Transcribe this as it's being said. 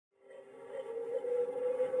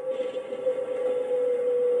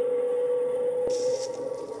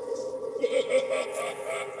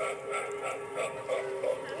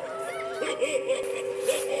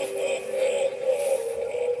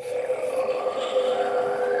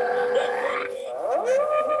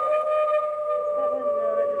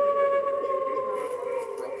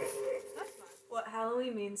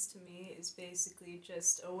Halloween's to me is basically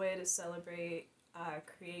just a way to celebrate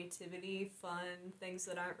creativity, fun, things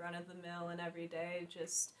that aren't run of the mill and everyday,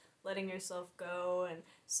 just letting yourself go and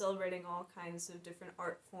celebrating all kinds of different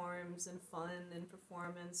art forms and fun and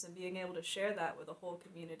performance and being able to share that with a whole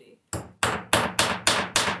community.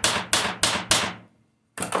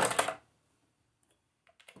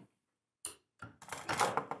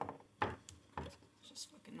 It's just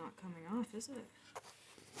fucking not coming off, is it?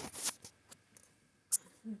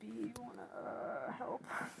 B, you wanna help?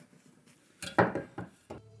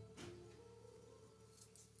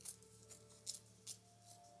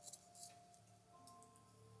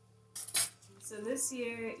 So this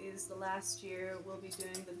year is the last year we'll be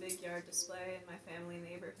doing the big yard display in my family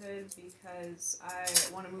neighborhood because I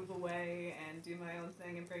want to move away and do my own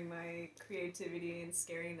thing and bring my creativity and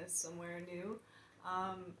scariness somewhere new.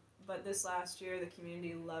 But this last year the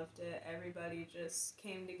community loved it. Everybody just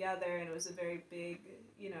came together and it was a very big,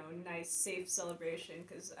 nice, safe celebration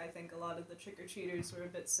because I think a lot of the trick-or-treaters were a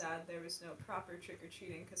bit sad there was no proper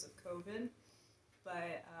trick-or-treating because of COVID.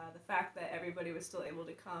 But the fact that everybody was still able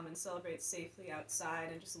to come and celebrate safely outside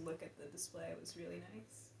and just look at the display was really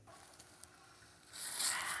nice.